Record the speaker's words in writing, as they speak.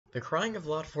The Crying of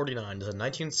Lot 49 is a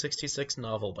 1966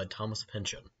 novel by Thomas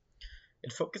Pynchon.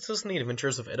 It focuses on the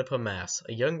adventures of Oedipa Maas,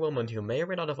 a young woman who may or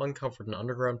may not have uncovered an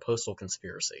underground postal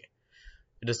conspiracy.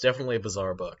 It is definitely a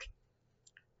bizarre book.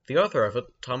 The author of it,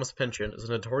 Thomas Pynchon, is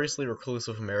a notoriously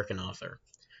reclusive American author.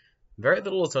 Very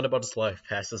little is known about his life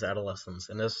past his adolescence,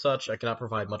 and as such I cannot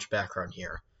provide much background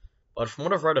here. But from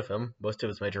what I've read of him, most of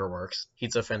his major works,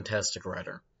 he's a fantastic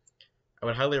writer. I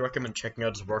would highly recommend checking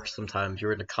out his work sometime if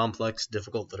you're into complex,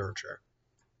 difficult literature.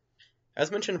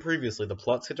 As mentioned previously, the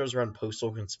plot centers around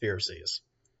postal conspiracies.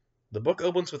 The book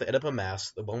opens with Oedipa Maas,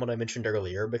 the woman I mentioned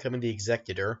earlier, becoming the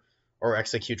executor, or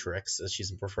executrix, as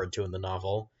she's referred to in the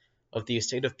novel, of the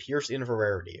estate of Pierce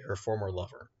Inverarity, her former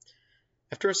lover.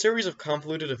 After a series of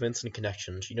convoluted events and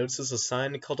connections, she notices a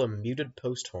sign called a muted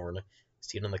post horn,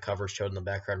 seen on the cover shown in the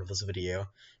background of this video,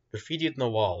 graffitied in the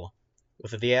wall,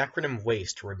 with the acronym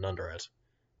WASTE written under it.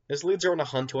 This leads her on a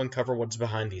hunt to uncover what's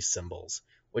behind these symbols,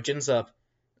 which ends up,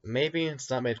 maybe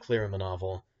it's not made clear in the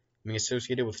novel, being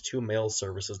associated with two mail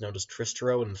services known as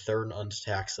Tristero and Thurn und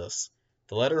Taxis,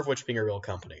 the latter of which being a real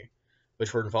company,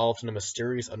 which were involved in a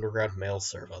mysterious underground mail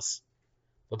service.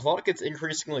 The plot gets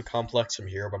increasingly complex from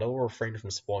here, but I will refrain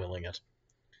from spoiling it.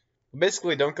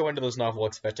 Basically, don't go into this novel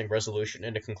expecting resolution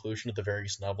and a conclusion of the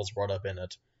various novels brought up in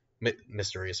it,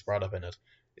 mysteries brought up in it,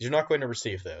 as you're not going to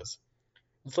receive those.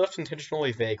 It's left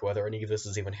intentionally vague whether any of this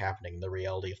is even happening in the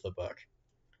reality of the book.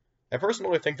 I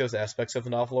personally think those aspects of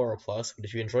the novel are a plus, but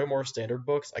if you enjoy more standard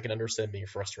books, I can understand being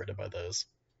frustrated by those.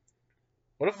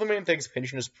 One of the main things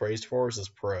Pynchon is praised for is his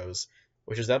prose,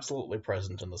 which is absolutely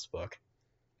present in this book.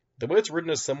 The way it's written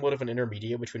is somewhat of an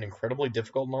intermediate between incredibly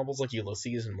difficult novels like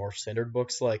Ulysses and more standard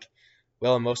books like,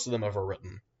 well, most of them ever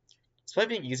written. Despite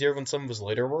being easier than some of his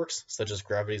later works, such as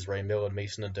Gravity's Rainbow and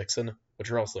Mason and Dixon, which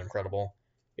are also incredible,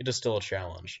 it is still a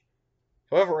challenge.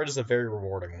 However, it is a very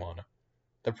rewarding one.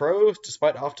 The prose,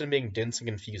 despite often being dense and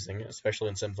confusing, especially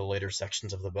in some of the later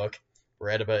sections of the book,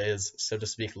 where Oedipa is, so to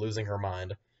speak, losing her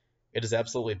mind, it is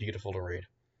absolutely beautiful to read.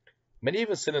 Many of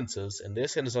his sentences, in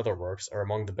this and his other works, are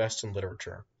among the best in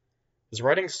literature. His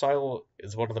writing style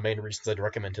is one of the main reasons I'd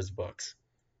recommend his books.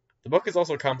 The book is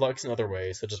also complex in other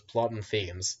ways, such as plot and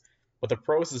themes, but the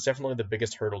prose is definitely the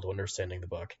biggest hurdle to understanding the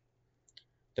book.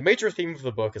 The major theme of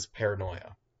the book is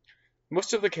paranoia.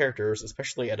 Most of the characters,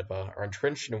 especially Oedipa, are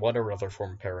entrenched in one or another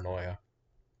form of paranoia.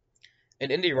 An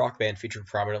indie rock band featured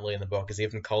prominently in the book is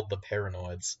even called the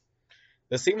Paranoids.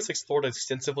 The theme is explored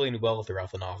extensively and well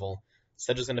throughout the novel,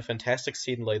 such as in a fantastic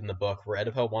scene laid in the book where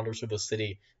Oedipa wanders through the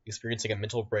city experiencing a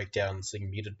mental breakdown and seeing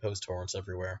muted post horns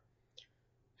everywhere.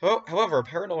 However,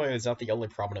 paranoia is not the only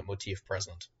prominent motif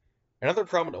present. Another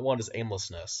prominent one is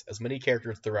aimlessness, as many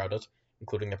characters throughout it,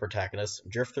 including the protagonist,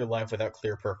 drift through life without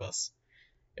clear purpose.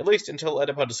 At least until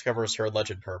Oedipa discovers her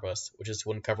alleged purpose, which is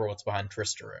to uncover what's behind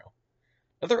Tristero.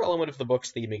 Another element of the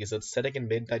book's theming is its setting in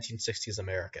mid-1960s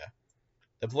America.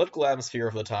 The political atmosphere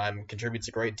of the time contributes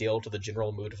a great deal to the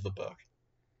general mood of the book.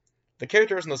 The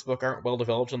characters in this book aren't well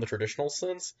developed in the traditional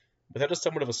sense, but that is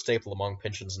somewhat of a staple among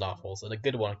Pynchon's novels, and a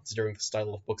good one considering the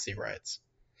style of books he writes.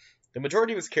 The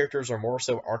majority of his characters are more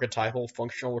so archetypal,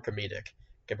 functional, or comedic,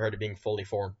 compared to being fully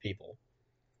formed people.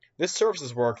 This serves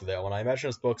his work, though, and I imagine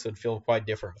his books would feel quite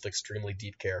different with extremely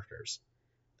deep characters.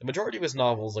 The majority of his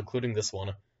novels, including this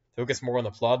one, focus more on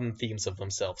the plot and themes of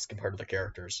themselves compared to the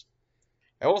characters.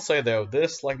 I will say, though,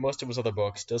 this, like most of his other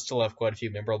books, does still have quite a few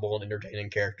memorable and entertaining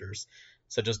characters,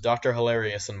 such as Dr.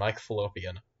 Hilarious and Mike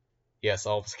Fallopian. Yes,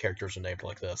 all of his characters are named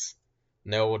like this.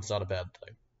 No, it's not a bad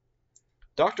thing.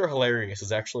 Dr. Hilarious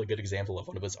is actually a good example of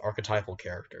one of his archetypal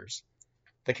characters.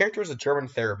 The character is a German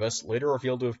therapist, later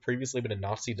revealed to have previously been a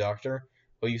Nazi doctor,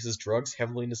 who uses drugs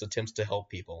heavily in his attempts to help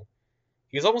people.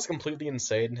 He is almost completely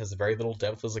insane and has very little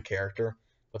depth as a character,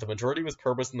 but the majority of his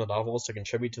purpose in the novel is to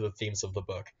contribute to the themes of the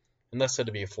book, and thus said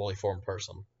to be a fully formed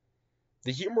person.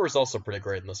 The humor is also pretty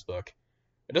great in this book.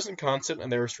 It isn't constant, and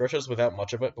there are stretches without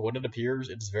much of it, but when it appears,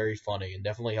 it is very funny, and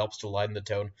definitely helps to lighten the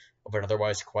tone of an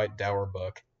otherwise quite dour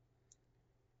book.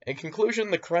 In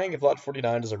conclusion, The Crying of Lot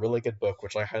 49 is a really good book,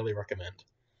 which I highly recommend.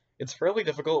 It's fairly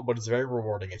difficult, but it's very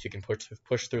rewarding if you can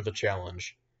push through the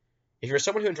challenge. If you're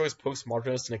someone who enjoys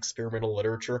postmodernist and experimental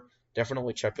literature,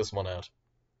 definitely check this one out.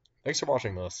 Thanks for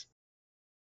watching this.